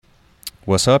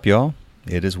What's up, y'all?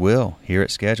 It is Will here at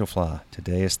Schedulefly.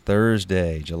 Today is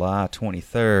Thursday, July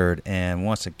 23rd, and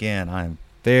once again, I am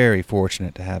very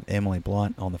fortunate to have Emily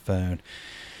Blunt on the phone.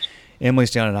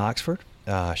 Emily's down in Oxford.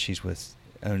 She's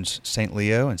owns St.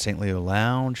 Leo and St. Leo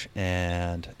Lounge,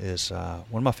 and is one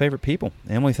of my favorite people.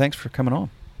 Emily, thanks for coming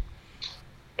on.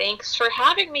 Thanks for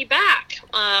having me back.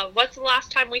 What's the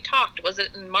last time we talked? Was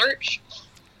it in March?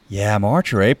 Yeah,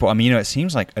 March or April. I mean, it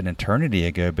seems like an eternity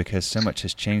ago because so much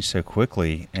has changed so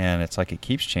quickly, and it's like it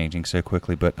keeps changing so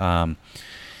quickly. But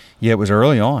yeah, it was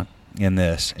early on in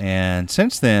this, and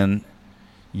since then,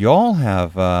 y'all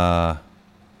have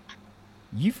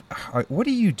what are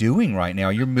you doing right now?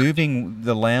 You're moving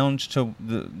the lounge to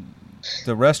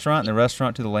the restaurant, and the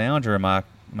restaurant to the lounge, or am I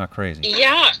crazy?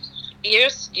 Yeah,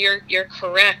 yes, you're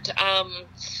correct.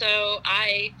 So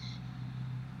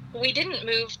we didn't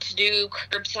move to do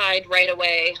curbside right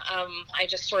away. I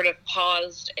just sort of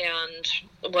paused and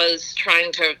was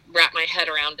trying to wrap my head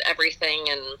around everything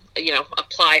and,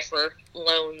 apply for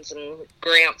loans and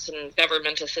grants and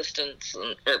government assistance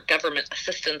and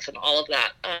all of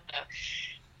that.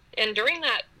 And during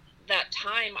that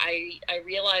time, I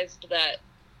realized that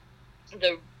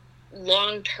the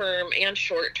long-term and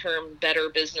short-term better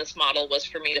business model was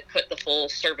for me to put the full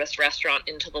service restaurant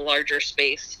into the larger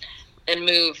space and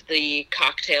move the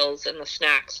cocktails and the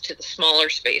snacks to the smaller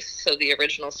space, so the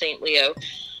original St. Leo.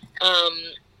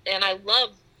 And I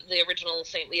love the original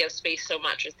St. Leo space so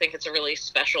much. I think it's a really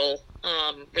special,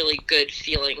 really good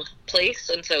feeling place.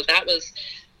 And so that was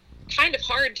kind of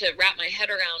hard to wrap my head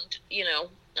around,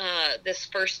 this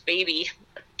first baby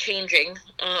changing,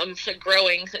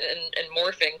 growing and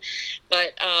morphing.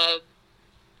 But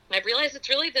I realized it's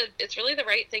really the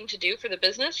right thing to do for the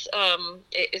business.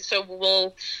 So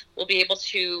we'll be able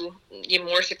to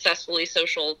more successfully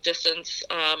social distance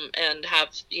and have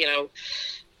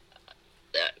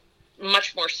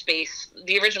much more space.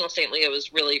 The original St. Leo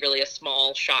was really, really a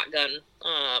small shotgun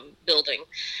building,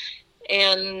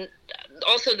 and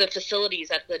also the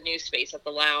facilities at the new space at the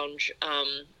lounge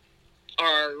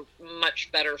are much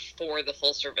better for the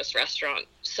full service restaurant.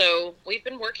 So we've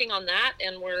been working on that,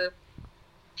 and we're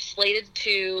slated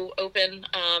to open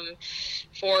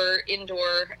for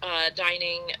indoor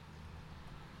dining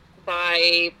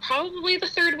by probably the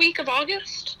third week of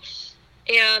August.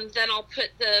 And then I'll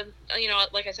put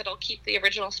like I said, I'll keep the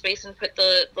original space and put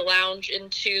the lounge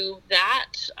into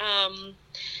that.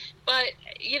 But,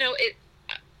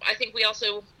 I think we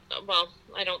also, I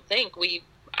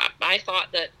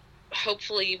thought that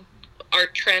hopefully our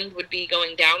trend would be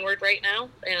going downward right now,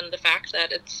 and the fact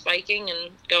that it's spiking and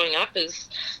going up is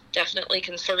definitely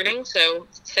concerning. So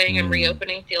saying I'm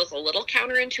reopening feels a little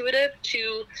counterintuitive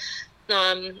to,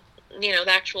 the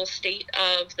actual state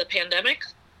of the pandemic.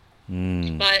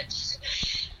 But,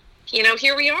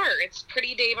 here we are. It's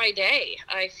pretty day by day.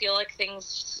 I feel like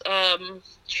things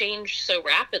change so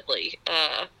rapidly,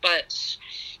 but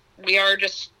we are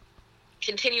just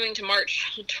continuing to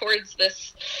march towards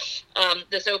this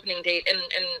opening date, and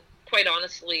quite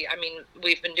honestly, I mean,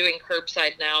 we've been doing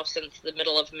curbside now since the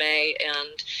middle of May,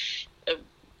 and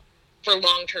for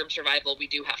long-term survival, we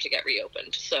do have to get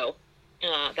reopened. So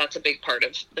that's a big part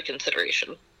of the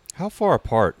consideration. How far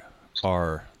apart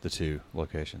are the two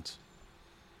locations?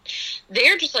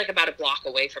 They're just like about a block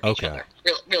away from each other,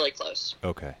 really close.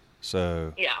 Okay,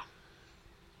 so yeah,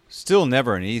 still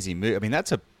never an easy move. I mean,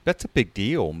 that's a big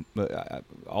deal.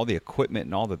 All the equipment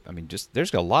and all the, I mean, just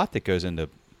there's a lot that goes into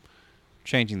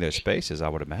changing those spaces, I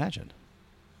would imagine.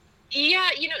 Yeah,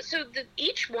 so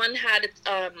each one had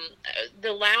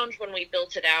the lounge, when we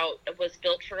built it out, was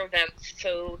built for events,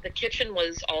 so the kitchen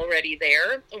was already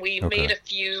there. We made a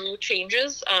few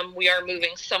changes. We are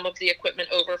moving some of the equipment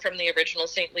over from the original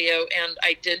St. Leo, and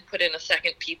I did put in a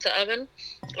second pizza oven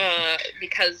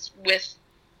because with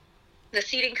the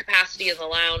seating capacity in the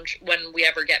lounge, when we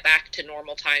ever get back to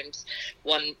normal times,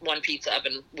 one pizza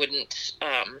oven wouldn't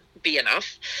be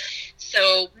enough.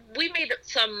 So we made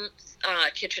some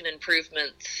kitchen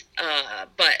improvements,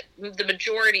 but the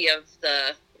majority of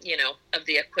the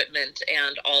equipment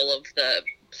and all of the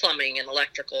plumbing and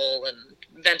electrical and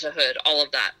Vent-A-Hood, all of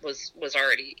that was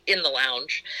already in the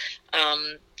lounge.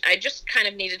 I just kind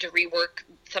of needed to rework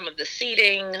some of the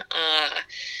seating.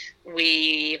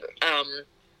 We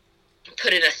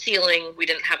put in a ceiling. We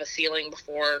didn't have a ceiling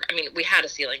before. I mean, we had a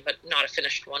ceiling, but not a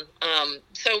finished one.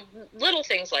 So little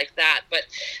things like that. But,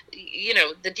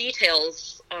 the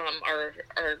details are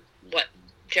what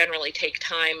generally take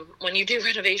time when you do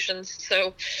renovations.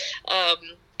 So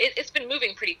it's been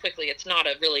moving pretty quickly. It's not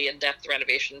a really in-depth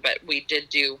renovation, but we did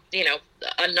do,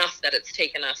 enough that it's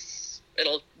taken us,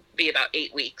 it'll be about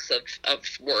 8 weeks of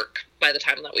work by the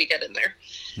time that we get in there.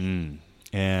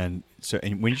 And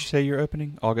when did you say you're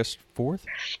opening? August 4th?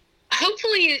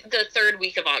 Hopefully the third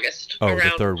week of August. Oh,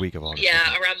 the third week of August.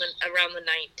 Yeah, around the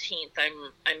 19th.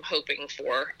 I'm hoping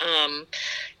for.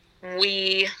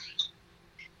 We,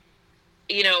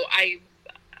 I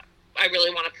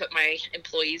really want to put my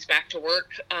employees back to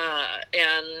work,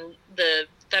 and the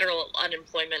federal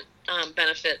unemployment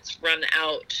benefits run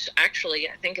out. Actually,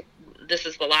 I think this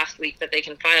is the last week that they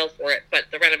can file for it, but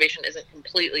the renovation isn't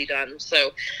completely done.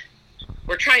 So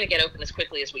we're trying to get open as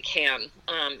quickly as we can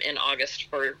in August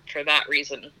for that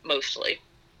reason, mostly.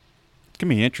 It's going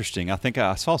to be interesting. I think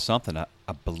I saw something. I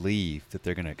believe that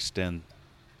they're going to extend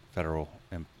federal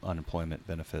unemployment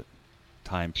benefit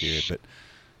time period, but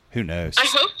who knows? I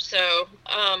hope so.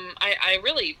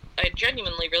 I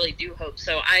genuinely really do hope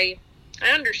so. I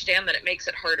understand that it makes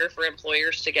it harder for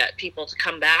employers to get people to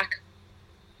come back.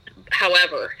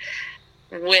 However,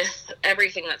 with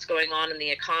everything that's going on in the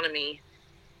economy,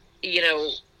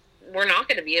 we're not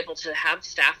going to be able to have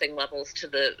staffing levels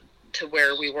to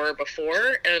where we were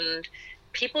before, and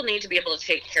people need to be able to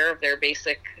take care of their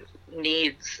basic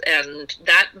needs, and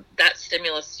that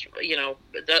stimulus,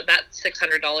 that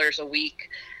 $600 a week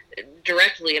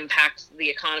directly impacts the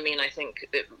economy, and I think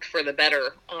for the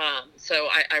better. So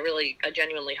I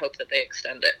genuinely hope that they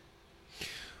extend it.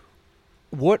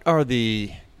 What are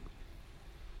the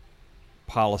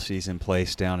policies in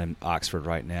place down in Oxford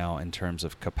right now in terms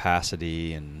of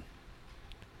capacity and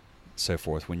so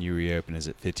forth? When you reopen, is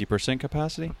it 50%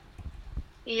 capacity?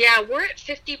 Yeah, we're at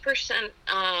 50%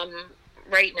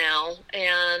 right now,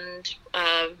 and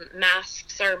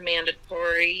masks are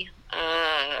mandatory.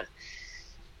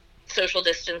 Social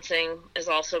distancing is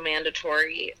also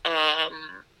mandatory.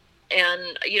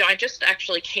 And, I just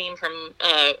actually came from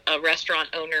a restaurant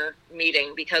owner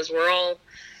meeting because we're all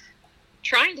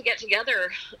trying to get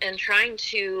together and trying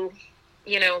to,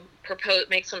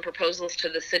 make some proposals to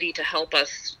the city to help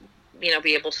us,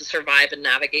 be able to survive and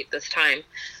navigate this time.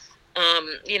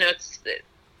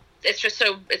 It's just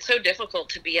so difficult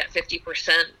to be at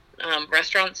 50%.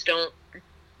 Restaurants don't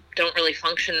really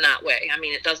function that way. I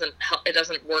mean, it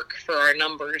doesn't work for our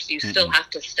numbers. You still have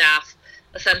to staff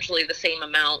essentially the same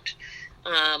amount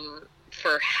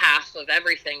for half of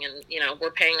everything, and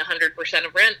we're paying 100%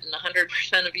 of rent and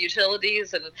 100% of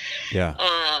utilities, and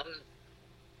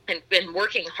and been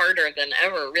working harder than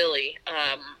ever, really.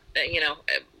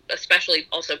 Especially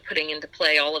also putting into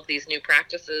play all of these new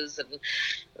practices and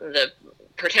the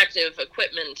protective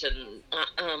equipment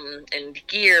and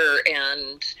gear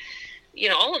and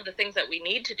all of the things that we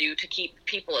need to do to keep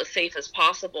people as safe as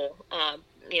possible,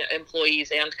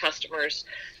 employees and customers.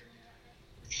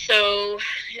 So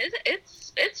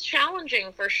it's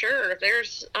challenging for sure.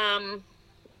 There's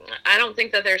I don't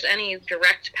think that there's any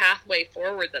direct pathway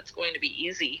forward that's going to be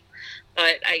easy,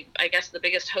 but I guess the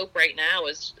biggest hope right now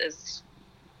is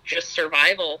just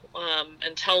survival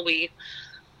until we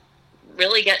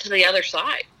really get to the other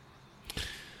side.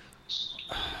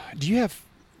 Do you have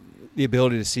the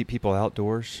ability to see people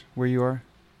outdoors where you are?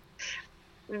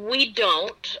 We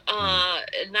don't,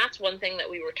 and that's one thing that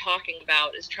we were talking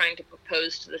about, is trying to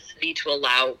propose to the city to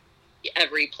allow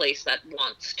every place that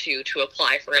wants to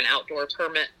apply for an outdoor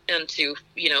permit and to,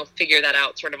 figure that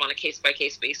out sort of on a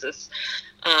case-by-case basis.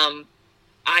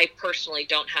 I personally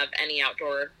don't have any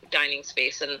outdoor dining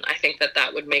space, and I think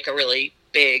that would make a really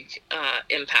big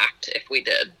impact if we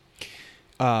did.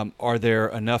 Are there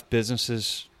enough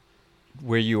businesses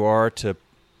where you are to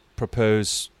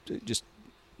propose just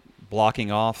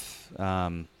blocking off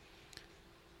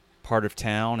part of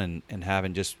town and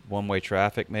having just one-way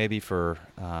traffic maybe for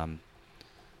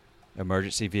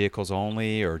emergency vehicles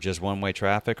only, or just one-way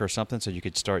traffic or something, so you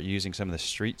could start using some of the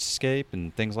streetscape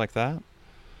and things like that?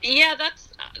 Yeah, that's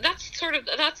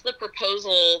the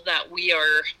proposal that we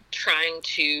are trying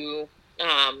to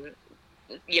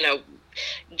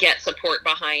get support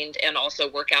behind and also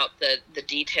work out the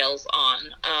details on.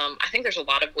 I think there's a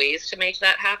lot of ways to make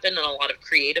that happen, and a lot of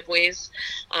creative ways.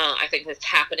 I think it's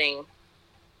happening.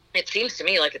 It seems to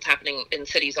me like it's happening in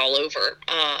cities all over.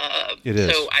 It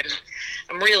is. So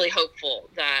I'm really hopeful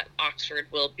that Oxford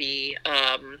will be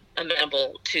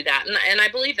amenable to that, and I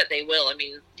believe that they will. I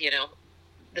mean,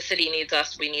 the city needs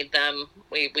us, we need them.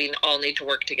 We all need to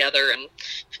work together and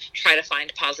try to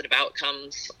find positive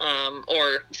outcomes,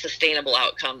 or sustainable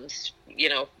outcomes,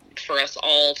 for us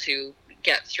all to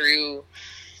get through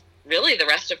really the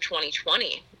rest of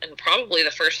 2020 and probably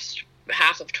the first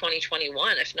half of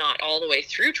 2021, if not all the way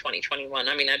through 2021.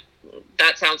 I mean,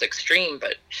 that sounds extreme,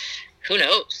 but who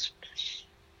knows?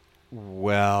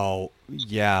 Well,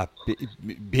 yeah,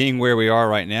 being where we are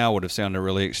right now would have sounded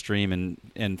really extreme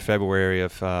in February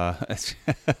of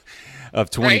of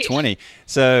 2020. Right.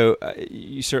 So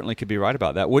you certainly could be right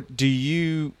about that. What do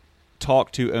you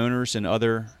talk to owners in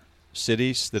other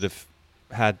cities that have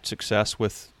had success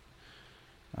with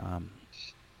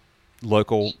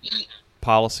local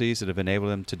policies that have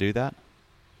enabled them to do that?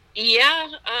 Yeah,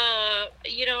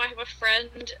 I have a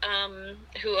friend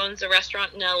who owns a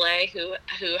restaurant in LA who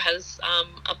has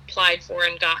applied for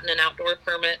and gotten an outdoor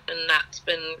permit, and that's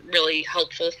been really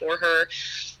helpful for her.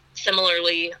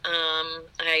 Similarly,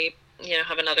 I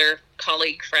have another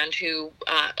colleague friend who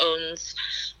owns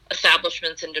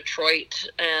establishments in Detroit,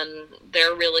 and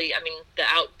they're really, I mean,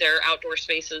 their outdoor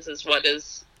spaces is what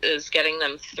is getting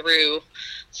them through.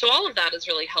 So all of that is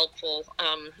really helpful.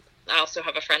 I also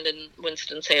have a friend in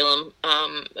Winston-Salem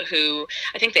who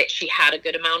I think that she had a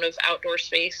good amount of outdoor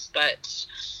space, but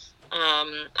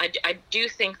I do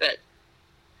think that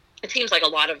it seems like a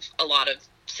lot of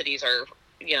cities are,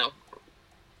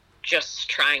 just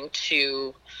trying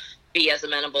to be as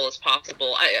amenable as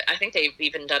possible. I think they've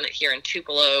even done it here in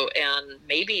Tupelo and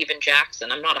maybe even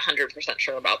Jackson. I'm not 100%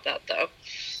 sure about that though.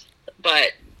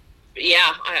 But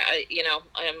yeah,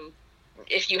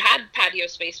 if you had patio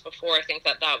space before, I think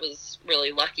that was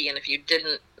really lucky. And if you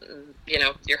didn't,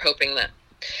 you're hoping that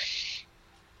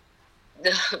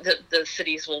the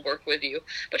cities will work with you,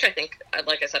 which I think,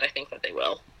 like I said, I think that they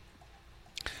will.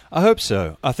 I hope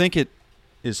so. I think it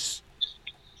is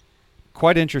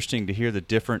quite interesting to hear the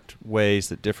different ways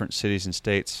that different cities and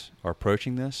states are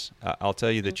approaching this. I'll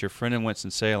tell you that your friend in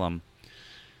Winston-Salem,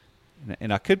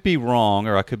 and I could be wrong,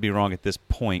 or I could be wrong at this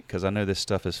point because I know this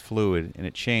stuff is fluid and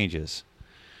it changes.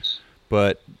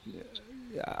 But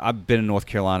I've been in North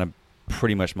Carolina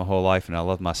pretty much my whole life, and I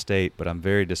love my state, but I'm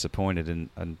very disappointed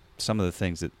in some of the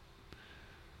things that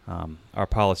our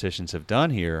politicians have done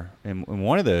here. And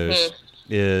one of those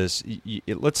is,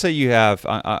 let's say you have,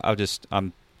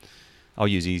 I'll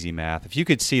use easy math. If you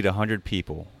could seat 100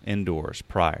 people indoors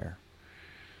prior,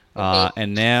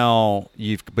 and now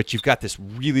you've got this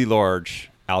really large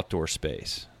outdoor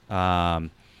space,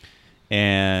 and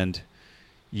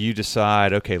you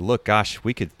decide, okay, look, gosh,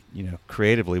 we could,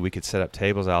 creatively we could set up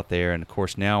tables out there, and of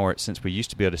course now since we used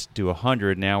to be able to do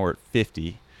 100, now we're at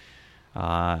 50,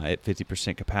 at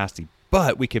 50% capacity,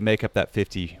 but we can make up that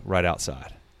 50 right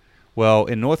outside. Well,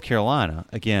 in North Carolina,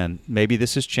 again, maybe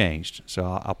this has changed, so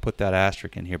I'll put that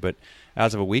asterisk in here, but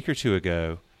as of a week or two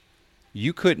ago,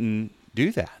 you couldn't do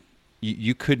that.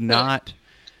 You could not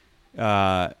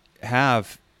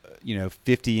have,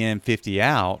 50 in, 50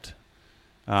 out.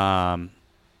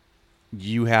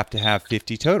 You have to have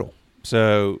 50 total.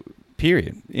 So,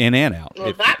 period, in and out.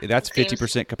 Well, that's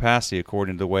 50% capacity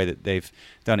according to the way that they've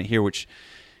done it here, which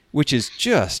is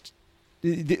just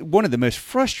one of the most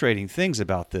frustrating things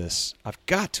about this. I've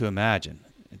got to imagine,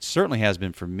 it certainly has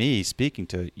been for me, speaking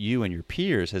to you and your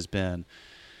peers, has been,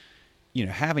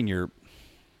 having your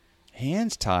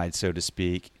hands tied, so to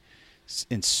speak,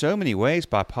 in so many ways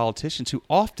by politicians who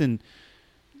often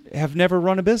have never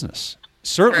run a business.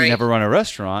 Certainly never run a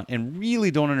restaurant, and really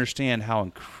don't understand how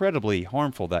incredibly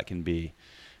harmful that can be.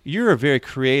 You're a very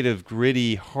creative,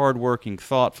 gritty, hardworking,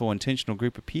 thoughtful, intentional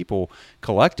group of people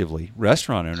collectively,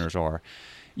 restaurant owners are.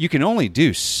 You can only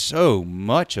do so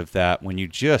much of that when you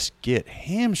just get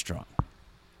hamstrung.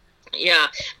 Yeah,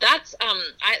 that's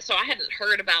so I hadn't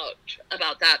heard about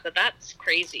that, but that's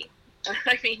crazy.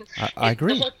 I mean, I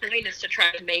agree. The whole point is to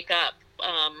try to make up,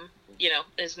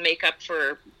 is make up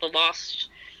for the lost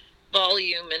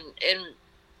volume, and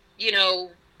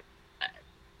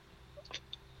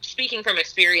speaking from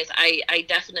experience, I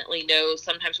definitely know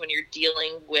sometimes when you're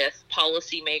dealing with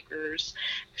policymakers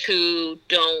who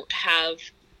don't have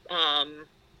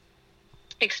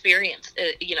experience,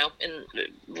 in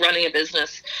running a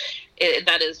business,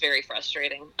 that is very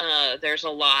frustrating. There's a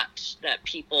lot that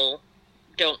people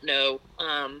don't know,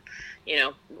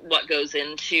 what goes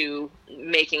into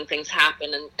making things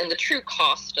happen, and the true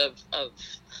cost of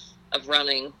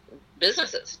running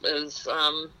businesses is,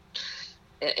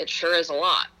 it sure is a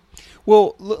lot.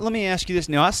 Well, let me ask you this.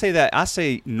 Now, I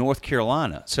say North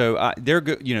Carolina. So they're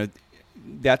good.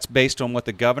 That's based on what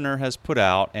the governor has put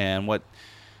out and what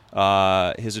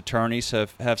his attorneys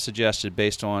have suggested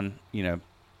based on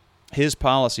his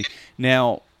policy.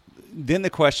 Now, then the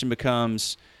question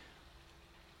becomes,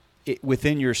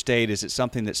 within your state, is it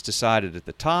something that's decided at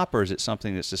the top, or is it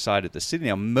something that's decided at the city?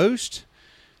 Now, most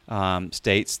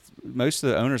states, most of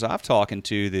the owners I've talked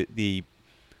to, the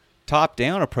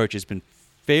top-down approach has been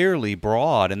fairly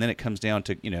broad, and then it comes down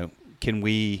to, can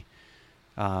we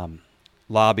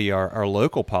lobby our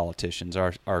local politicians,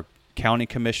 our county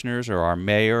commissioners or our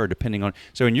mayor, or depending on.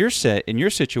 So in your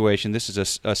situation, this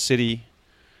is a city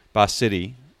by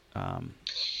city.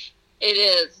 It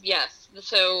is, yes.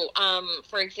 So,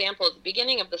 for example, at the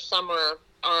beginning of the summer,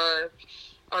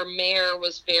 our mayor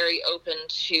was very open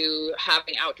to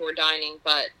having outdoor dining,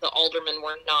 but the aldermen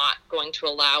were not going to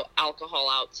allow alcohol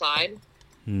outside.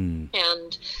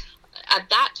 And at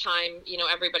that time,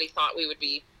 everybody thought we would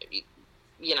be,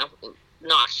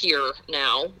 not here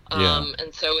now.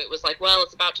 And so it was like, well,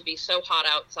 it's about to be so hot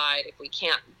outside. If we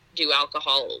can't do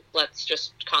alcohol, let's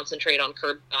just concentrate on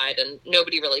curbside. And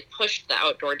nobody really pushed the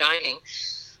outdoor dining.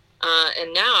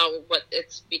 And now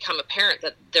it's become apparent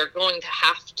that they're going to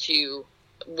have to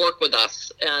work with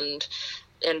us and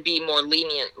be more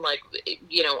lenient. Like,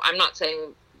 I'm not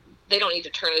saying they don't need to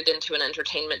turn it into an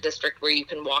entertainment district where you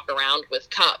can walk around with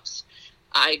cups.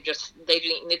 They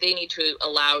need to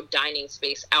allow dining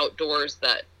space outdoors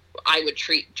that I would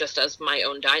treat just as my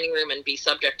own dining room and be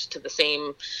subject to the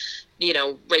same,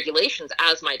 regulations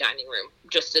as my dining room,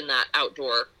 just in that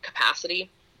outdoor capacity.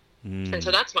 And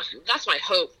so that's my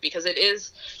hope, because it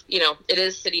is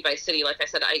city by city. Like I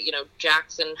said,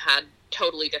 Jackson had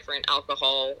totally different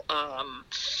alcohol.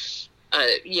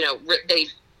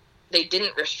 They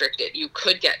didn't restrict it. You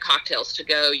could get cocktails to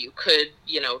go. You could,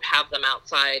 have them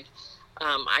outside.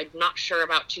 I'm not sure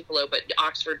about Tupelo, but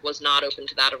Oxford was not open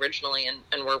to that originally, and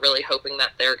we're really hoping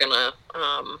that they're going to,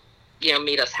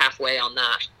 meet us halfway on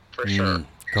that for sure.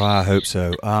 God, I hope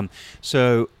so.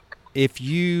 So if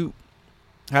you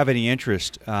have any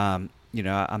interest, I'm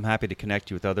happy to connect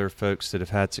you with other folks that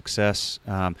have had success.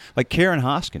 Like Karen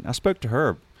Hoskin, I spoke to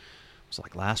her, it was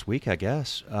like last week, I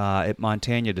guess, at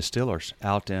Montana Distillers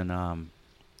out in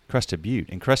Crested Butte.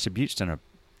 And Crested Butte's done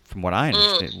from what I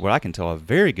understand, what I can tell, a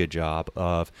very good job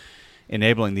of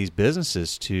enabling these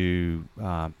businesses to,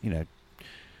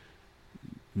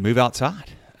 move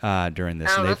outside during this.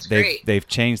 Oh, And they've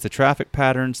changed the traffic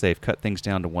patterns. They've cut things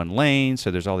down to one lane,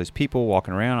 so there's all these people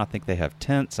walking around. I think they have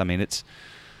tents. I mean, it's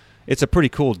a pretty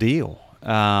cool deal.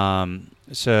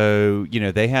 So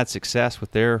they had success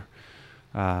with their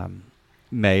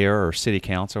mayor or city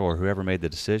council or whoever made the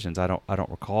decisions. I don't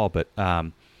recall, but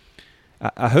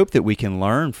I hope that we can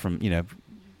learn from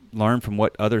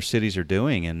what other cities are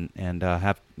doing and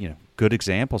have good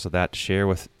examples of that to share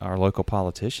with our local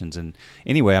politicians. And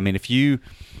anyway, I mean, if you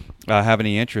have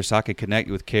any interest, I could connect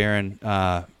you with Karen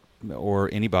or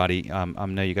anybody. I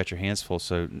know you got your hands full,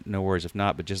 so no worries if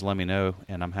not. But just let me know,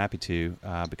 and I'm happy to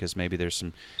because maybe there's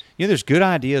some, there's good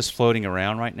ideas floating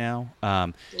around right now,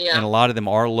 and a lot of them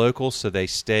are local, so they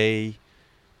stay.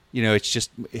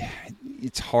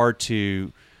 It's hard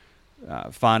to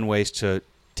find ways to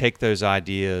take those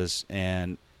ideas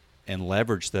and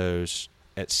leverage those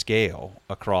at scale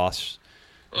across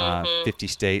 50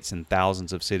 states and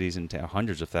thousands of cities and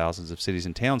hundreds of thousands of cities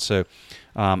and towns. So,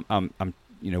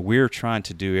 we're trying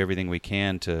to do everything we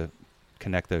can to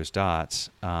connect those dots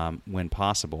when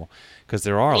possible, because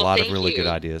there are a lot of really good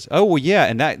ideas. Oh well, yeah,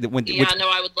 and that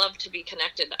I would love to be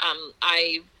connected.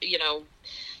 I know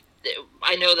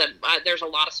that there's a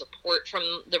lot of support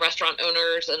from the restaurant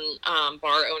owners and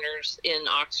bar owners in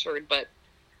Oxford, but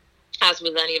as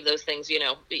with any of those things, you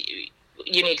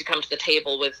need to come to the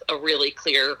table with a really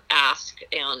clear ask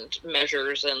and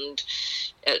measures, and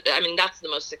that's the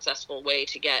most successful way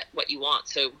to get what you want.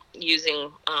 So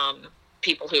using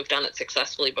people who have done it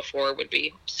successfully before would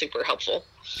be super helpful.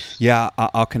 Yeah,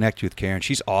 I'll connect you with Karen.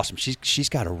 She's awesome. She's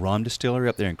got a rum distillery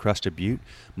up there in Crested Butte,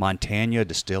 Montana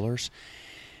Distillers.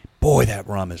 Boy, that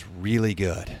rum is really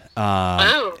good.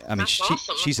 That's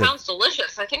awesome. Sounds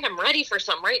delicious. I think I'm ready for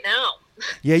some right now.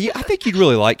 Yeah, I think you'd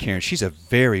really like Karen. She's a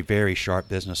very, very sharp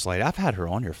business lady. I've had her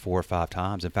on here 4 or 5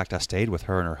 times. In fact, I stayed with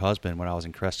her and her husband when I was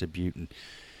in Crested Butte in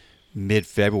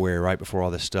mid-February, right before all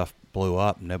this stuff blew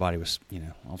up. Nobody was,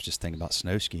 I was just thinking about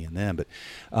snow skiing then. But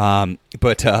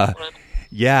that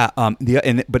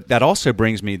also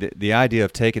brings me the idea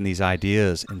of taking these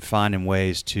ideas and finding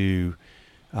ways to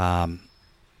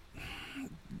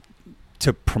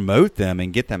promote them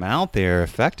and get them out there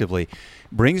effectively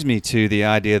brings me to the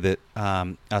idea that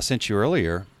I sent you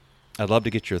earlier. I'd love to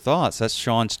get your thoughts. That's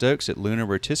Sean Stokes at Luna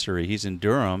Rotisserie. He's in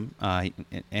Durham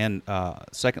and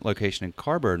second location in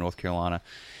Carrboro, North Carolina.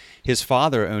 His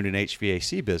father owned an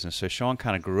HVAC business, so Sean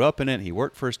kind of grew up in it. He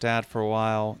worked for his dad for a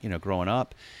while, growing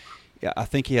up. Yeah, I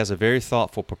think he has a very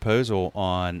thoughtful proposal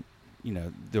on,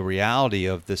 the reality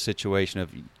of the situation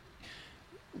of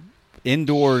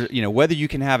indoor, whether you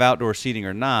can have outdoor seating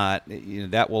or not,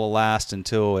 that will last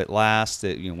until it lasts.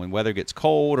 When weather gets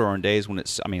cold or on days when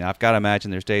it's, I've got to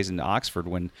imagine there's days in Oxford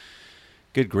when,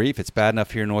 Good grief! It's bad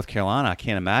enough here in North Carolina. I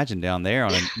can't imagine down there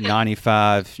on a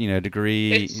 95,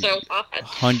 degree, It's so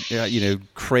hot.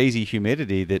 Crazy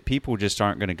humidity that people just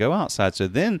aren't going to go outside. So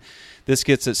then, this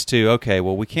gets us to okay.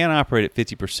 Well, we can't operate at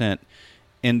 50%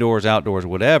 indoors, outdoors,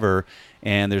 whatever.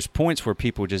 And there's points where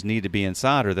people just need to be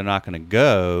inside, or they're not going to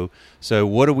go. So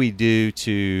what do we do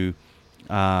to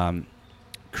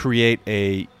create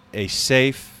a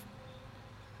safe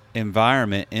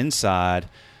environment inside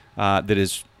that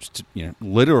is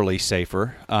literally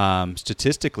safer,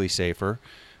 statistically safer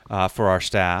for our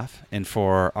staff and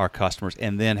for our customers?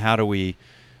 And then how do we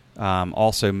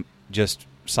also just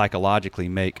psychologically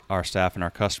make our staff and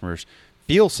our customers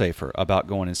feel safer about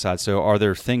going inside? So are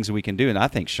there things we can do? And I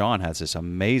think Sean has this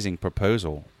amazing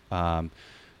proposal from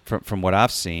what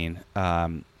I've seen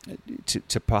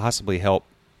to possibly help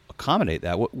accommodate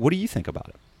that. What do you think about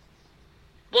it?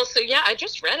 Well, so yeah, I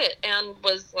just read it and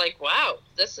was like, wow,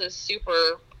 this is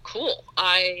super cool.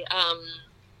 I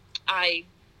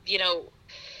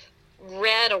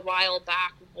read a while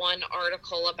back one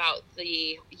article about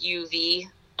the UV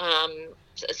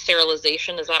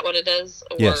sterilization. Is that what it is?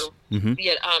 Or, yes. Mm-hmm.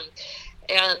 Yeah.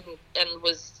 And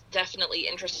was definitely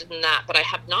interested in that, but I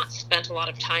have not spent a lot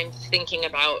of time thinking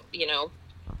about,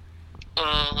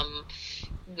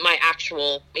 my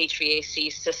actual HVAC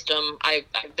system. I've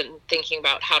been thinking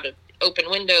about how to open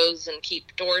windows and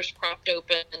keep doors propped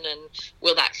open, and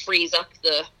will that freeze up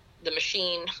the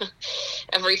machine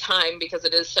every time because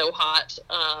it is so hot.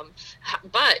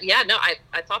 But yeah, no,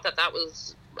 I thought that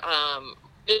was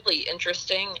really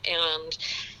interesting. And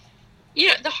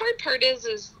the hard part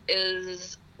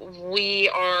is we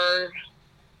are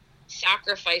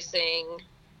sacrificing,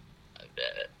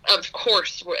 of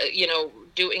course,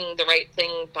 doing the right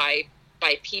thing by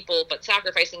people, but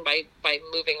sacrificing by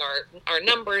moving our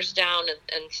numbers down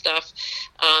and stuff.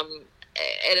 And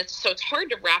it's hard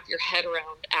to wrap your head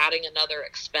around adding another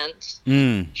expense.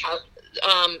 I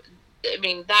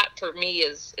mean, that for me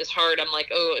is hard. I'm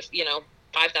like, oh, if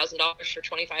 $5,000 for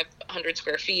 2,500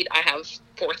 square feet. I have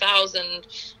 4,000.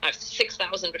 I have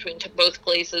 6,000 between both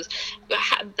places. But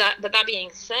that being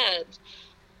said,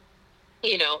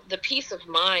 the peace of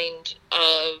mind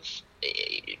of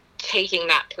taking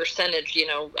that percentage,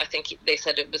 I think they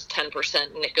said it was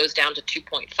 10%, and it goes down to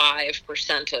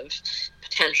 2.5% of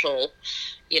potential,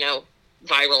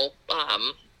 viral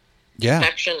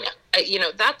infection.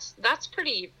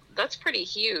 That's pretty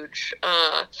huge.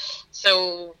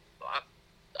 So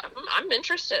I'm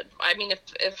interested. I mean,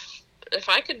 if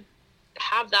I could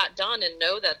have that done and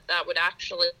know that would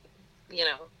actually,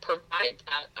 provide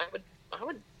that, I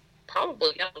would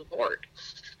probably get on board.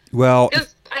 Well,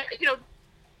 because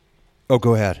oh,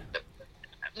 go ahead.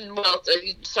 Well,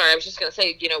 sorry, I was just going to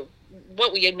say,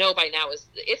 what we know by now is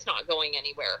it's not going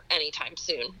anywhere anytime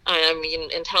soon. I mean,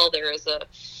 until there's a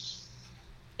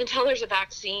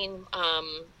vaccine,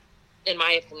 in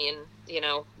my opinion,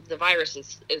 the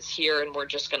virus is here, and we're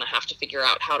just going to have to figure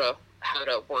out how to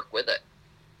work with it.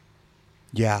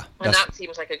 Yeah. And that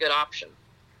seems like a good option.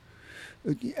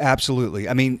 Absolutely.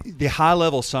 I mean, the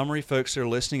high-level summary, folks that are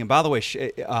listening, and by the way,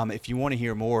 if you want to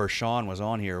hear more, Sean was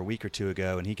on here a week or two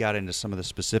ago, and he got into some of the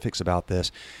specifics about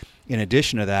this. In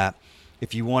addition to that,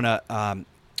 if you want to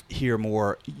hear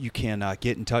more, you can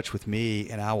get in touch with me,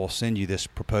 and I will send you this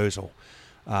proposal.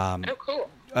 Oh, cool.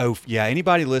 Oh, yeah.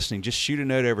 Anybody listening, just shoot a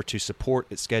note over to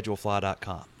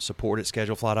support@schedulefly.com.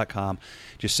 Support@schedulefly.com.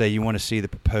 Just say you want to see the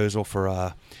proposal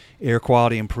for air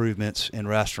quality improvements in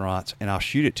restaurants, and I'll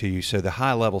shoot it to you. So the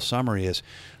high-level summary is,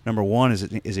 number one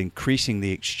is increasing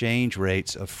the exchange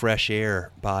rates of fresh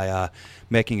air by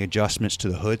making adjustments to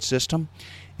the hood system.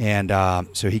 And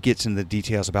so he gets into the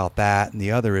details about that. And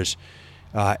the other is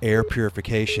air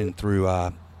purification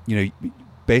through,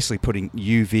 basically putting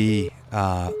UV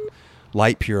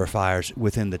light purifiers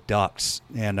within the ducts.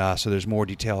 And so there's more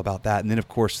detail about that. And then, of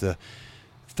course, the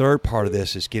third part of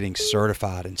this is getting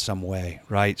certified in some way,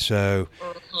 right? So,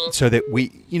 so that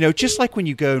we, just like when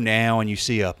you go now and you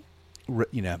see a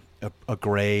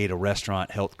grade, a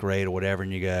restaurant health grade or whatever,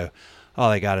 and you go, oh,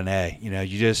 they got an A.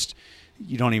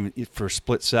 You don't even, for a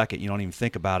split second, you don't even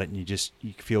think about it, and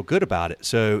you feel good about it.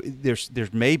 So there's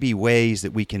maybe ways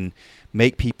that we can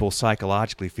make people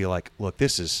psychologically feel like, look,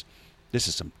 this is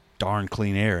some darn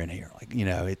clean air in here. Like,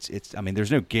 it's. I mean,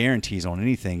 there's no guarantees on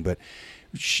anything, but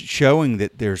showing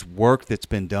that there's work that's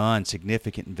been done,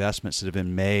 significant investments that have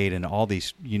been made, and all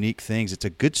these unique things. It's a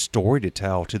good story to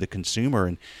tell to the consumer.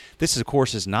 And this, of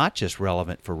course, is not just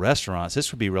relevant for restaurants.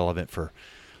 This would be relevant for,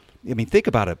 think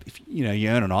about it. If you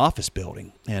own an office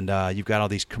building and you've got all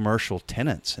these commercial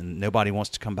tenants and nobody wants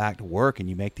to come back to work, and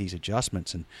you make these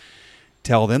adjustments and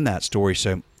tell them that story.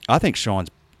 So I think Sean's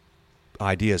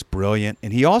idea is brilliant,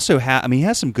 and he also he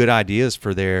has some good ideas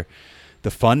for the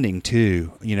funding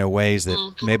too. Ways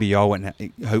that maybe y'all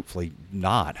wouldn't, hopefully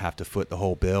not, have to foot the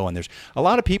whole bill. And there's a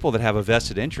lot of people that have a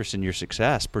vested interest in your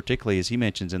success, particularly as he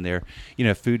mentions in there,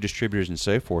 food distributors and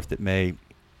so forth that may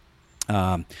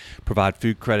provide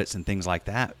food credits and things like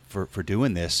that for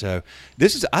doing this. So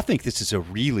I think this is a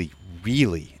really,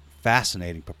 really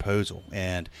fascinating proposal,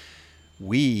 and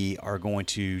we are going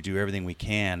to do everything we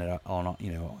can on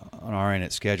our end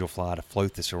at Schedule Fly to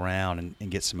float this around and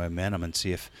get some momentum and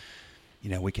see if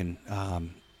we can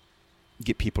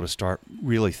get people to start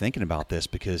really thinking about this,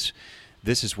 because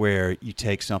this is where you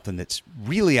take something that's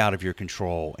really out of your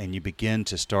control and you begin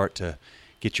to start to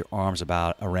get your arms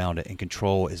around it and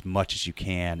control as much as you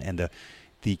can. And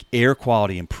the air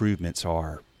quality improvements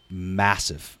are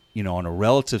massive, on a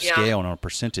relative scale and on a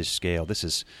percentage scale. This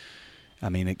is,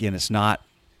 again, it's not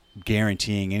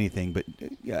guaranteeing anything, but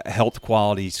a health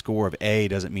quality score of A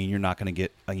doesn't mean you're not going to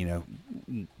get,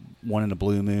 one in a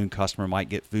blue moon customer might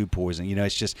get food poisoning.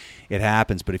 It's just, it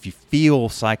happens. But if you feel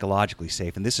psychologically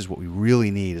safe, and this is what we really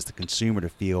need, is the consumer to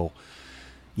feel,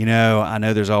 I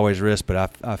know there's always risk,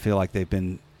 but I feel like they've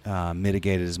been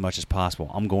mitigated as much as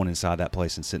possible. I'm going inside that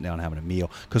place and sitting down and having a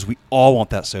meal, because we all want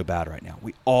that so bad right now.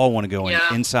 We all want to go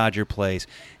inside your place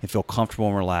and feel comfortable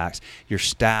and relaxed. Your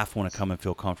staff want to come and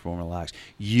feel comfortable and relaxed.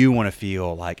 You want to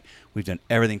feel like we've done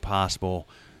everything possible.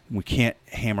 We can't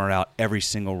hammer out every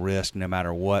single risk, no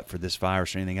matter what, for this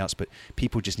virus or anything else, but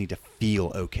people just need to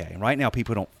feel okay. And right now,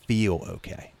 people don't feel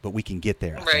okay, but we can get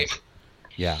there. Right.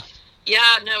 Yeah. Yeah.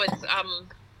 No, it's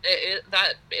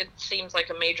it seems like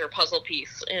a major puzzle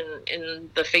piece in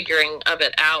the figuring of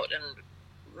it out.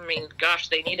 And gosh,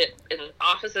 they need it in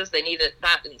offices. They need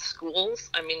that in schools.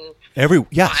 I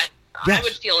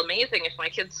would feel amazing if my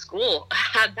kid's school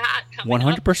had that coming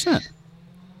 100%.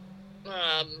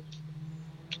 up.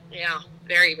 Yeah,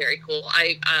 very, very cool.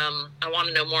 I want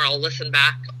to know more. I'll listen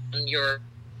back on your,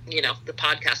 the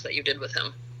podcast that you did with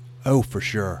him. Oh, for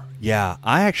sure. Yeah,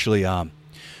 I actually, I'm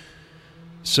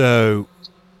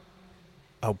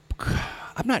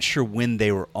not sure when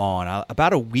they were on.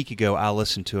 About a week ago, I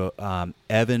listened to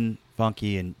Evan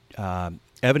Funke and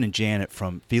Evan and Janet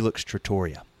from Felix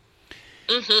Trattoria.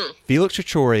 Mm-hmm. Felix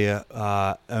Trattoria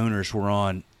owners were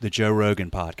on the Joe Rogan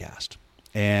podcast,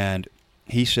 and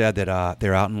he said that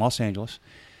they're out in Los Angeles.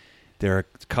 They're a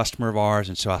customer of ours,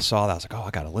 and so I saw that. I was like, I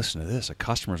got to listen to this. A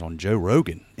customer's on Joe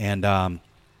Rogan. And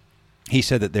he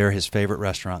said that they're his favorite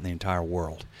restaurant in the entire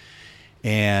world.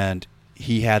 And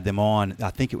he had them on, I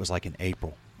think it was like in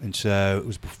April. And so it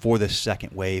was before this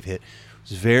second wave hit. It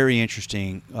was very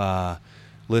interesting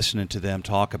listening to them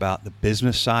talk about the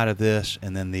business side of this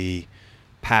and then the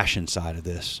passion side of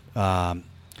this.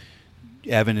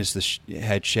 Evan is the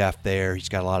head chef there. He's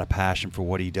got a lot of passion for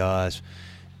what he does.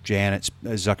 Janet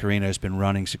Zuccarino has been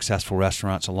running successful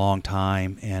restaurants a long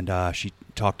time, and she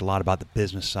talked a lot about the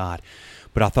business side.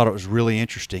 But I thought it was really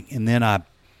interesting. And then I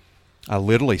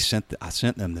literally sent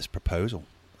them this proposal.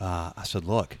 I said,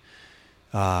 look,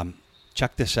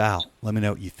 check this out. Let me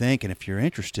know what you think. And if you're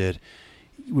interested,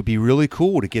 it would be really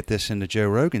cool to get this into Joe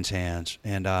Rogan's hands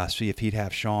and see if he'd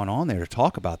have Sean on there to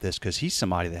talk about this, because he's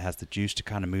somebody that has the juice to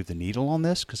kind of move the needle on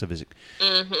this because of his,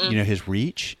 his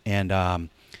reach. And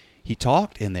he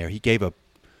talked in there. He gave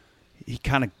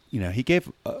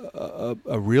a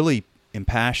really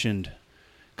impassioned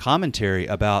commentary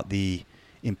about the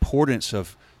importance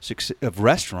of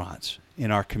restaurants in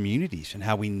our communities and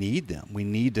how we need them. We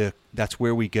need to. That's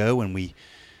where we go, and we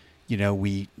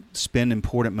spend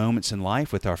important moments in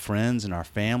life with our friends and our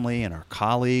family and our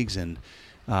colleagues, and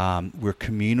we're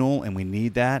communal, and we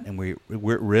need that, and we're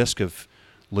at risk of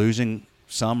losing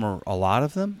some or a lot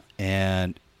of them.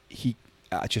 And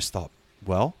I just thought,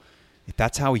 well, if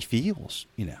that's how he feels,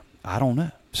 I don't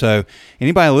know. So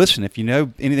anybody listen, if you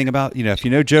know anything about, if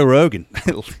you know Joe Rogan,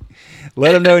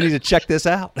 let him know he needs to check this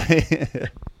out.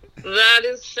 That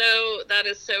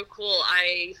is so cool.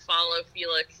 I follow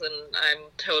Felix, and I'm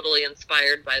totally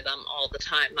inspired by them all the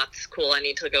time. That's cool. I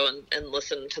need to go and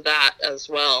listen to that as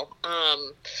well.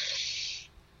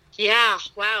 Yeah.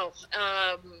 Wow.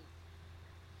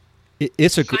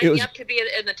 Sign me up to be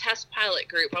in the test pilot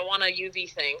group. I want a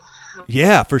UV thing.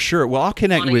 Yeah, for sure. Well, I'll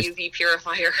connect with UV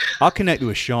purifier. I'll connect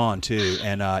with Sean too,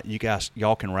 and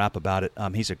y'all can rap about it.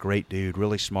 He's a great dude,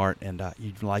 really smart, and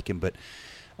you'd like him. But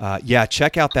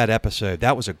check out that episode.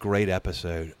 That was a great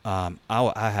episode. I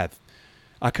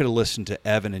could have listened to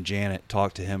Evan and Janet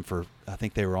talk to him for, I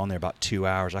think they were on there about 2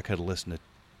 hours. I could have listened to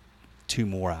 2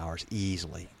 more hours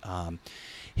easily.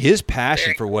 His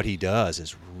passion for what he does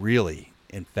is really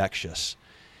infectious,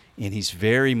 and he's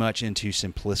very much into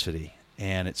simplicity.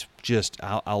 and it's just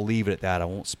I'll leave it at that. I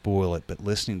won't spoil it, but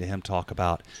listening to him talk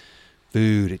about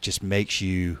food, it just makes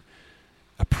you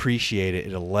appreciate it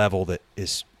at a level that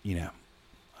is,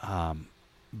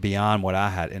 beyond what I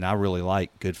had. And I really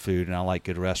like good food, and I like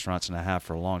good restaurants, and I have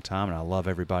for a long time, and I love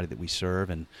everybody that we serve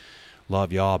and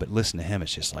love y'all. But listen to him,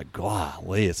 it's just like,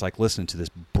 golly, it's like listening to this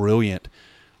brilliant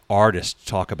artist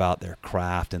talk about their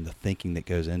craft and the thinking that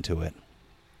goes into it.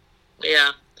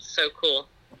 Yeah, so cool.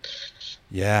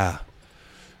 Yeah.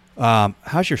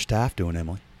 How's your staff doing,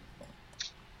 Emily?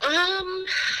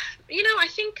 I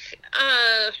think,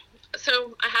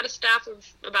 so I had a staff of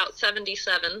about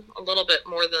 77, a little bit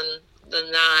more than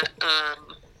that.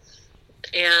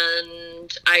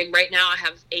 And right now I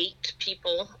have 8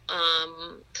 people.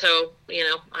 So,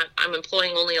 I'm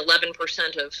employing only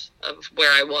 11% of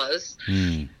where I was.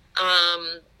 I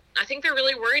think they're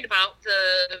really worried about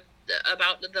the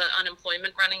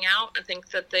unemployment running out. I think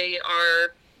that they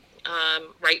are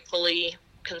rightfully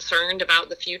concerned about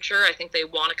the future. I think they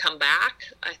want to come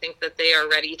back. I think that they are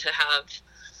ready to have,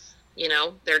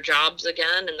 their jobs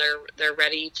again, and they're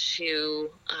ready to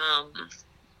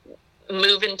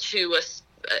move into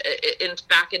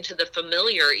back into the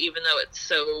familiar, even though it's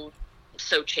so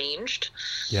changed.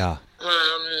 Yeah.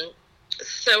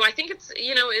 So I think it's,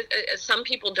 some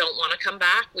people don't want to come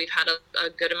back. We've had a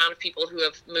good amount of people who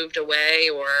have moved away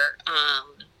or,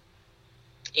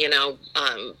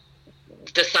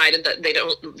 decided that they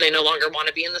no longer want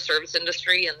to be in the service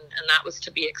industry, and that was to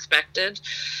be expected.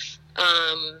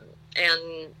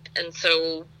 And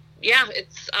so, yeah,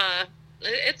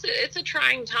 it's a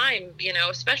trying time,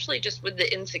 especially just with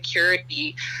the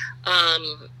insecurity,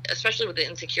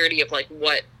 of like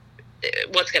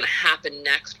what's going to happen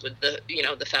next with the,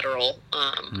 the federal,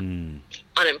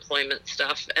 unemployment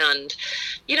stuff. And,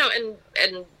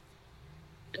 and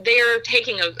they're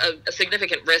taking a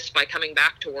significant risk by coming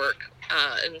back to work.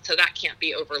 And so that can't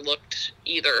be overlooked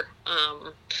either.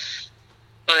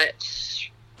 But,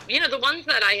 the ones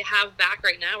that I have back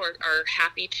right now are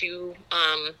happy to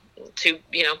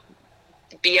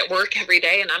be at work every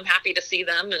day, and I'm happy to see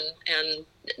them and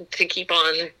to keep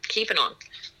on keeping on.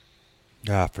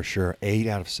 Yeah, for sure. 8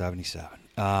 out of 77.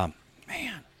 Man.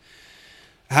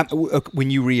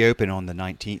 When you reopen on the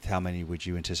 19th, how many would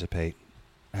you anticipate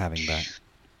having back?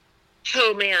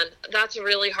 Oh, man, that's a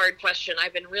really hard question.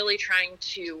 I've been really trying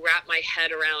to wrap my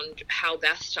head around how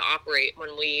best to operate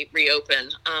when we reopen.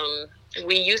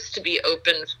 We used to be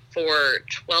open for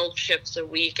 12 shifts a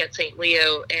week at St.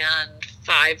 Leo and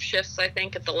 5 shifts, I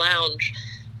think, at the lounge.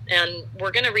 And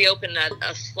we're going to reopen at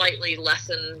a slightly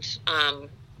lessened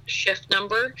shift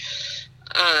number,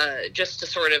 just to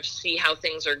sort of see how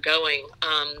things are going.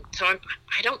 So I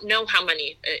don't know how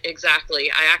many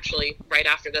exactly. I actually, right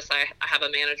after this, I have a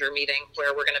manager meeting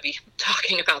where we're going to be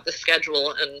talking about the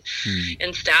schedule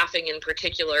and staffing in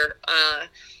particular.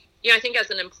 I think as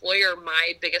an employer,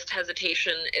 my biggest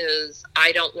hesitation is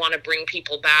I don't want to bring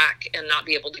people back and not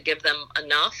be able to give them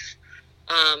enough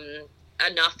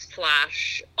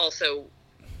 / also,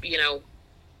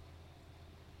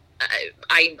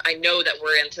 I know that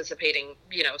we're anticipating,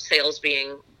 sales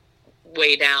being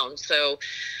way down. So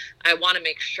I want to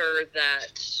make sure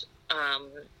that, I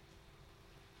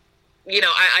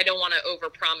don't want to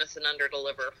overpromise and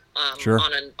underdeliver Sure.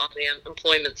 on the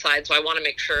employment side. So I want to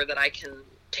make sure that I can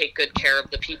take good care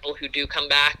of the people who do come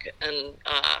back. And,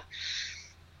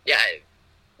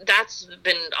 that's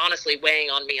been honestly weighing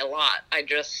on me a lot. I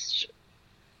just,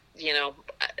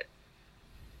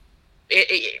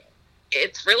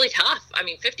 it's really tough. I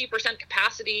mean, 50%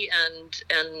 capacity and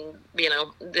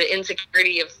the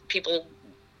insecurity of people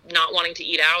not wanting to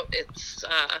eat out. It's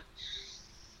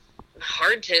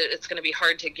it's going to be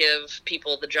hard to give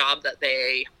people the job that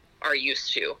they are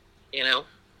used to,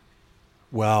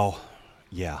 Well,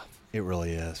 yeah, it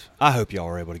really is. I hope y'all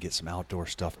are able to get some outdoor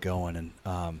stuff going, and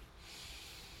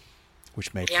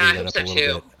which may free that up a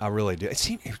little bit. I really do. It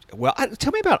seems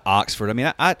tell me about Oxford. I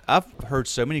mean, I've heard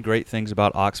so many great things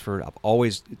about Oxford. I've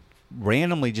always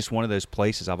randomly just one of those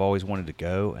places I've always wanted to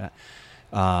go.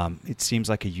 It seems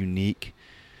like a unique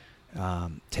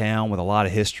town with a lot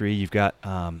of history. You've got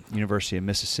University of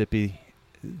Mississippi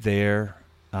there.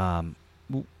 Tell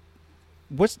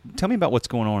me about what's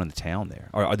going on in the town there.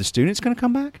 Are the students going to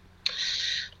come back?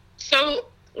 So,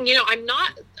 I'm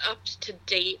not up to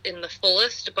date in the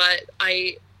fullest, but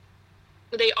they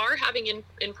are having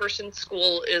in-person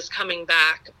school is coming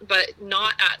back, but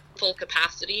not at full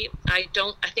capacity. I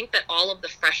think that all of the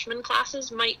freshman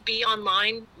classes might be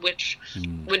online, which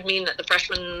would mean that the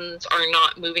freshmen are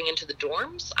not moving into the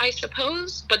dorms, I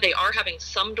suppose, but they are having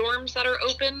some dorms that are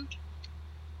open.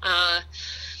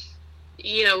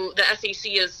 the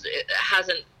SEC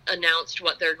hasn't announced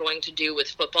what they're going to do with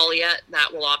football yet.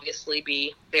 That will obviously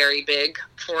be very big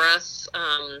for us.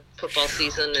 Football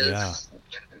season is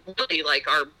really like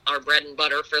our bread and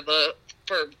butter for the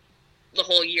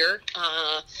whole year.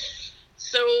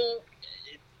 So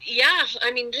yeah,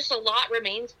 I mean, just a lot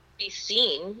remains to be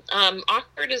seen.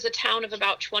 Oxford is a town of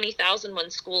about 20,000 when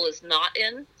school is not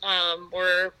in.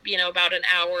 We're, about an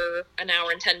hour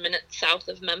and 10 minutes south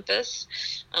of Memphis,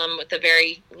 with the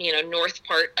very, north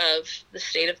part of the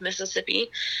state of Mississippi.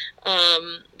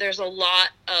 There's a lot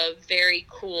of very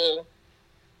cool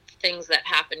things that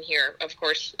happen here. Of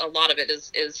course, a lot of it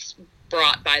is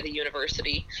brought by the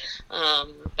university,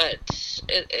 but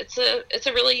it's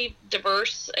a really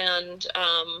diverse and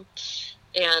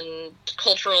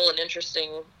cultural and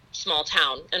interesting small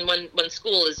town. And when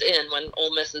school is in, when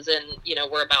Ole Miss is in,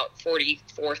 we're about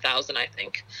 44,000, I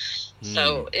think.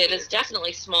 So it is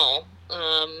definitely small.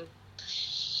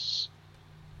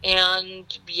 And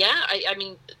yeah, I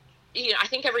mean, I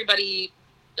think everybody,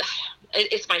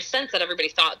 it's my sense that everybody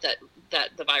thought that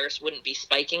the virus wouldn't be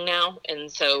spiking now.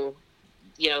 And so,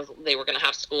 they were going to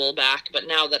have school back, but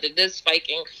now that it is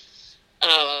spiking,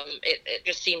 it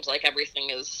just seems like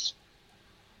everything is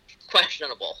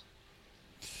questionable.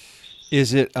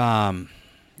 Is it?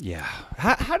 Yeah.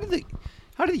 How do the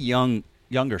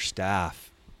younger staff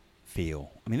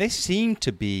feel? I mean, they seem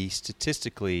to be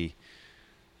statistically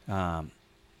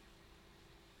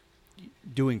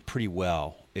doing pretty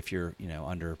well. If you're,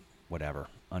 under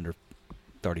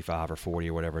 35 or 40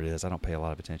 or whatever it is. I don't pay a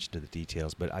lot of attention to the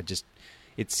details, but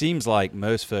it seems like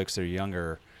most folks that are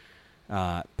younger,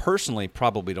 personally,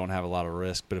 probably don't have a lot of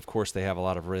risk, but of course they have a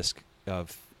lot of risk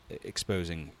of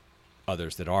exposing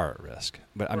others that are at risk.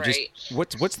 But I'm right.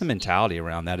 What's the mentality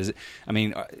around that? Is it? I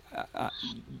mean,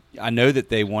 I know that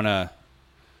they're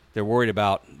worried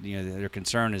about, their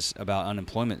concern is about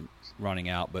unemployment running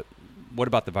out, but what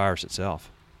about the virus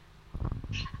itself?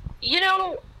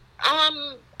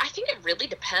 I think it really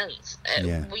depends.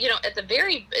 Yeah. At the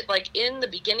in the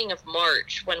beginning of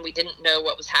March, when we didn't know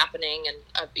what was happening and,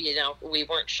 we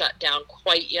weren't shut down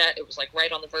quite yet, it was like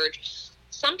right on the verge.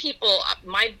 Some people,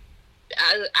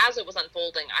 as it was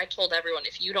unfolding, I told everyone,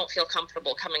 if you don't feel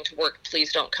comfortable coming to work,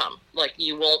 please don't come. Like,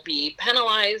 you won't be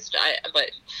penalized,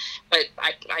 but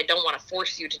I don't want to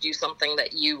force you to do something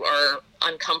that you are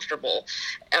uncomfortable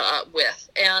with.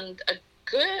 And a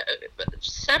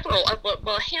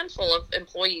handful of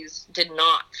employees did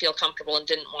not feel comfortable and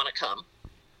didn't want to come.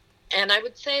 And I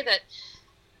would say that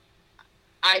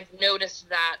I've noticed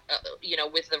that,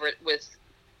 with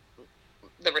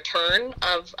the return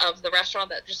of the restaurant,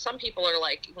 that just some people are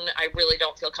like, I really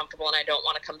don't feel comfortable and I don't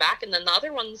want to come back. And then the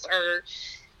other ones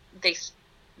they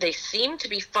seem to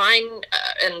be fine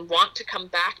and want to come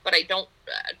back, but I don't,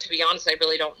 to be honest, I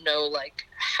really don't know like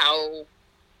how,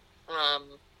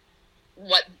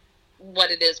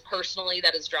 what it is personally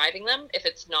that is driving them, if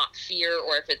it's not fear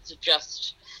or if it's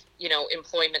just,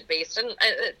 employment based. And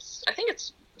I think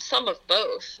it's some of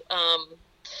both.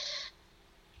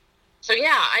 So yeah,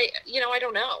 I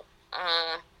don't know.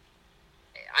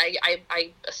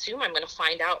 I assume I'm going to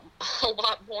find out a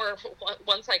lot more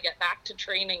once I get back to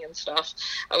training and stuff.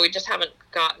 We just haven't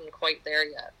gotten quite there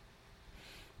yet.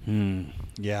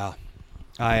 Yeah.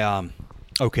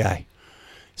 Okay.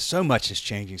 So much is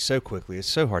changing so quickly. It's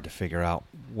so hard to figure out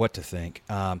what to think.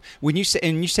 When you say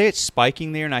it's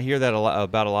spiking there, and I hear that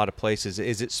about a lot of places,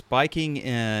 is it spiking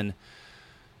in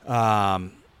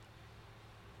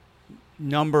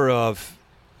number of?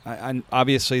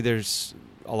 Obviously, there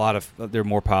are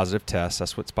more positive tests.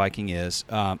 That's what spiking is.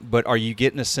 But are you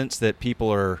getting a sense that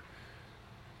people are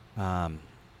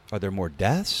there more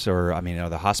deaths, or are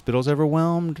the hospitals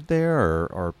overwhelmed there,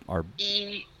 or?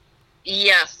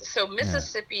 Yes. So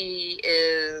Mississippi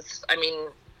is,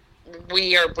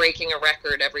 we are breaking a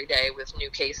record every day with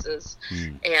new cases.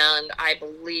 And I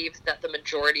believe that the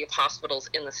majority of hospitals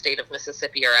in the state of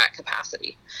Mississippi are at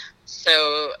capacity.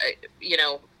 So,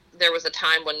 there was a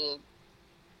time when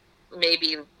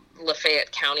maybe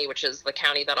Lafayette County, which is the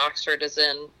county that Oxford is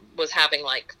in, was having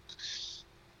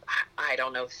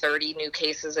 30 new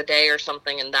cases a day or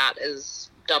something, and that is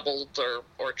doubled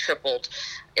or tripled,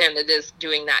 and it is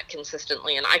doing that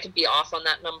consistently. And I could be off on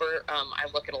that number. I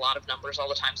look at a lot of numbers all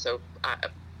the time, so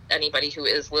anybody who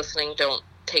is listening, don't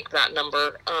take that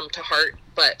number to heart.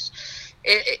 But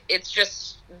it's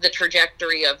just the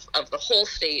trajectory of the whole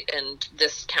state, and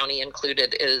this county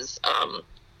included, is on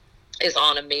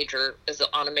a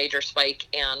major spike.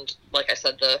 And like I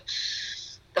said, the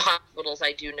hospitals,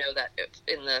 I do know that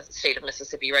in the state of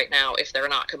Mississippi right now, if they're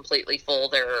not completely full,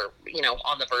 they're,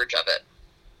 on the verge of it.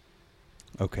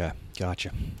 Okay.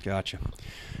 Gotcha. Gotcha.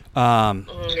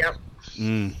 Yep.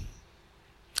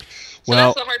 So Well,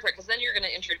 that's the hard part, because then you're going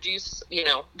to introduce,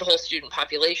 the whole student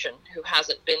population who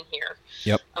hasn't been here.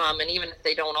 Yep. And even if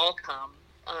they don't all come,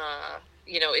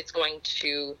 it's going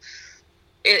to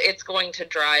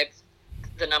drive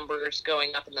the numbers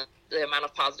going up and the amount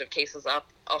of positive cases up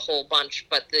a whole bunch.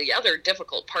 But the other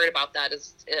difficult part about that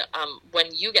is when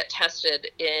you get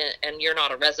tested and you're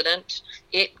not a resident,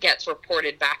 it gets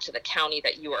reported back to the county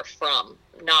that you are from,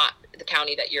 not the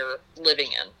county that you're living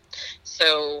in.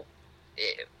 So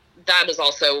that is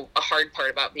also a hard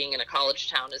part about being in a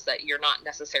college town, is that you're not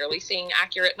necessarily seeing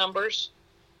accurate numbers.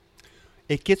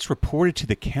 It gets reported to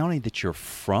the county that you're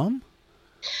from?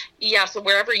 Yeah, so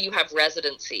wherever you have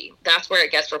residency, that's where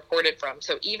it gets reported from.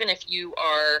 So even if you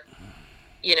are,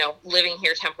 living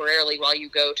here temporarily while you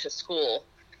go to school,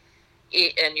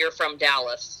 and you're from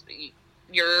Dallas,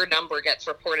 your number gets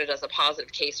reported as a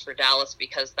positive case for Dallas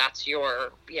because that's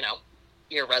your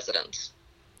residence.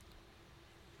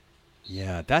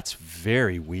 Yeah, that's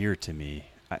very weird to me.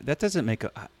 That doesn't make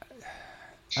I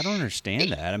don't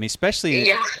understand that. I mean, especially,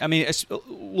 Yeah.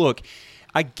 Look,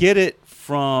 I get it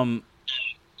from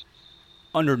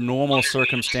under normal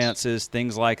circumstances,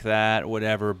 things like that,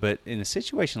 whatever. But in a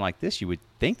situation like this, you would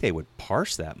think they would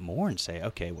parse that more and say,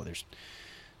 okay, well, there's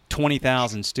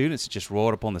 20,000 students that just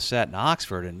rolled up on the set in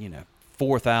Oxford, and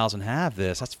 4,000 have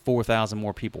this. That's 4,000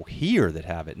 more people here that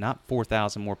have it, not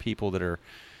 4,000 more people that are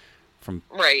from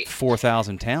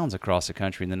 4,000 towns across the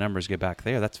country, and the numbers get back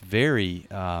there. That's very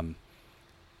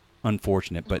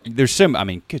unfortunate. But there's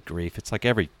good grief. It's like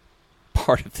every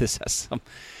part of this has some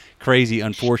crazy,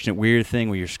 unfortunate, weird thing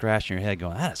where you're scratching your head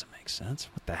going, that doesn't make sense.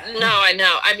 What the heck? No, I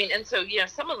know. And so,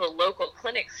 some of the local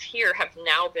clinics here have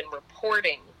now been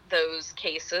reporting those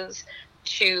cases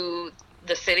to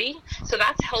the city. So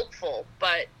that's helpful.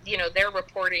 But, they're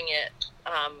reporting it,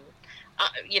 I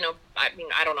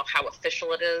don't know how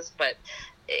official it is, but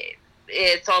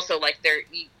it's also like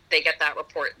they get that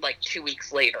report like 2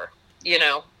 weeks later,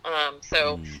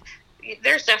 so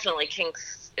there's definitely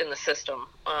kinks in the system,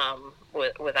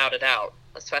 without a doubt,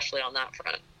 especially on that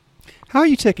front. How are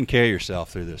you taking care of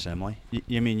yourself through this, Emily?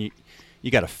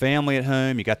 You got a family at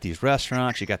home, you got these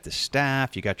restaurants, you got the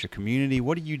staff, you got your community.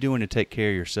 What are you doing to take care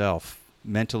of yourself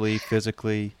mentally,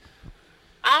 physically?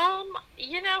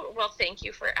 Well, thank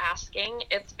you for asking.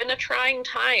 It's been a trying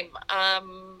time.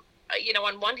 On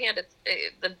one hand,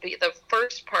 the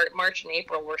first part, March and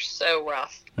April, were so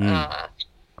rough. But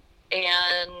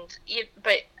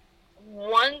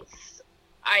once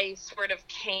I sort of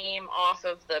came off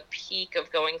of the peak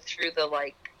of going through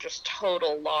the just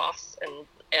total loss and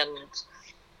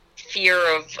fear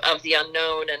of the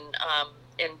unknown,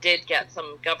 and did get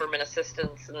some government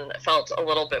assistance and felt a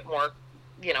little bit more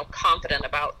confident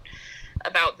about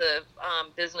the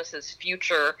business's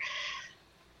future.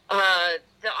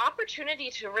 The opportunity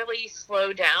to really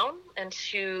slow down and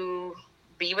to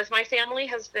be with my family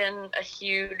has been a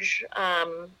huge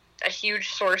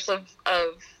source of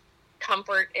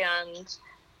comfort and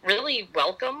really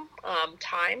welcome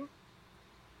time.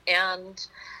 And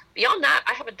beyond that,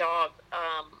 I have a dog.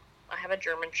 I have a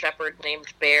German Shepherd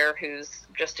named Bear, who's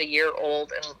just a year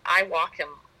old, and I walk him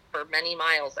for many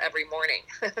miles every morning.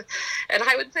 And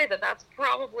I would say that that's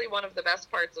probably one of the best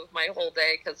parts of my whole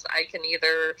day, because I can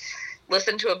either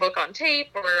listen to a book on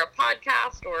tape or a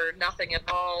podcast or nothing at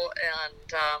all,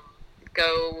 and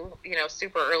go,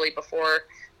 super early before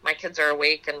my kids are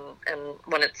awake and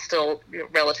when it's still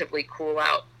relatively cool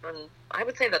out. And I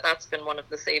would say that that's been one of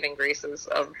the saving graces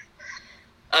of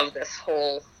this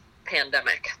whole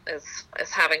pandemic is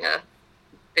having a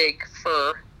big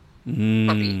fur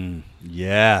puppy.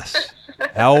 Yes.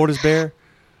 How old is Bear?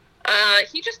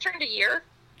 He just turned a year.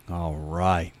 All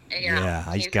right.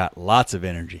 Yeah, he's got lots of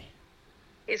energy.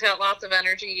 He's got lots of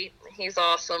energy. He's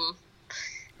awesome.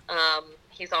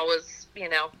 He's always,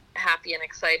 happy and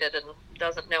excited, and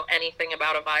doesn't know anything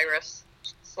about a virus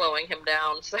slowing him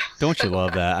down. So. Don't you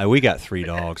love that? We got 3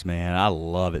 dogs, man. I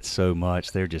love it so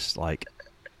much. They're just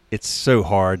it's so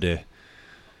hard to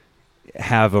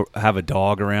have a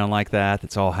dog around like that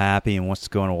that's all happy and wants to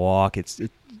go on a walk.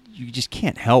 You just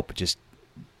can't help but just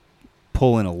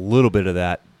pull in a little bit of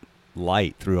that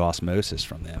light through osmosis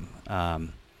from them.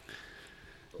 Man,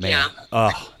 yeah.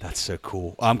 Oh, that's so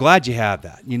cool. I'm glad you have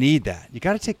that. You need that. You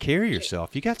got to take care of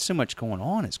yourself. You got so much going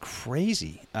on. It's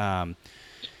crazy. And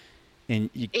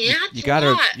you got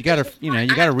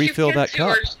to refill that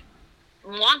cup.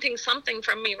 Wanting something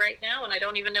from me right now, and I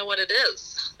don't even know what it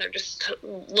is. They're just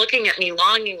looking at me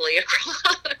longingly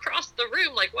across the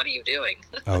room, like, "What are you doing?"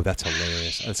 Oh, that's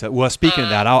hilarious. Well, speaking of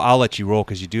that, I'll let you roll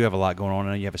because you do have a lot going on. I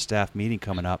know you have a staff meeting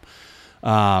coming up.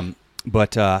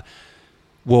 But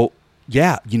well,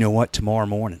 yeah, you know what? Tomorrow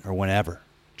morning or whenever,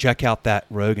 check out that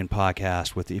Rogan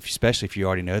podcast especially if you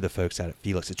already know the folks out at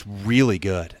Felix. It's really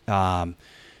good. Awesome.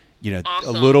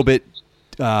 A little bit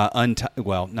a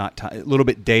little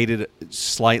bit dated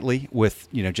slightly with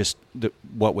just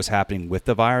what was happening with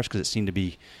the virus, because it seemed to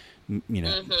be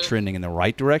trending in the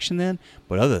right direction then.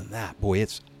 But other than that, boy,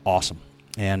 it's awesome.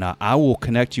 And I will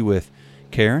connect you with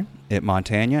Karen at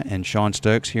Montana and Sean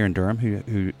Stokes here in Durham,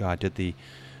 who did the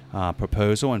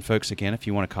proposal. And folks, again, if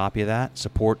you want a copy of that,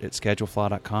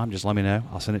 support@schedulefly.com. Just let me know.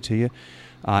 I'll send it to you.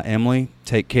 Emily,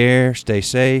 take care. Stay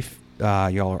safe.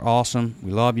 Y'all are awesome.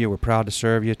 We love you. We're proud to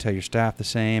serve you. Tell your staff the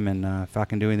same. And if I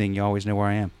can do anything, you always know where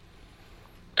I am.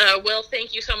 Will,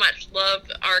 thank you so much. Love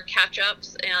our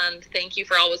catch-ups, and thank you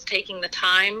for always taking the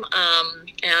time.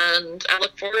 And I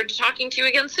look forward to talking to you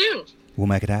again soon. We'll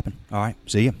make it happen. All right.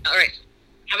 See you. All right.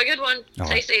 Have a good one.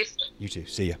 Stay safe. You too.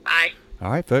 See you. Bye.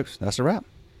 All right, folks. That's a wrap.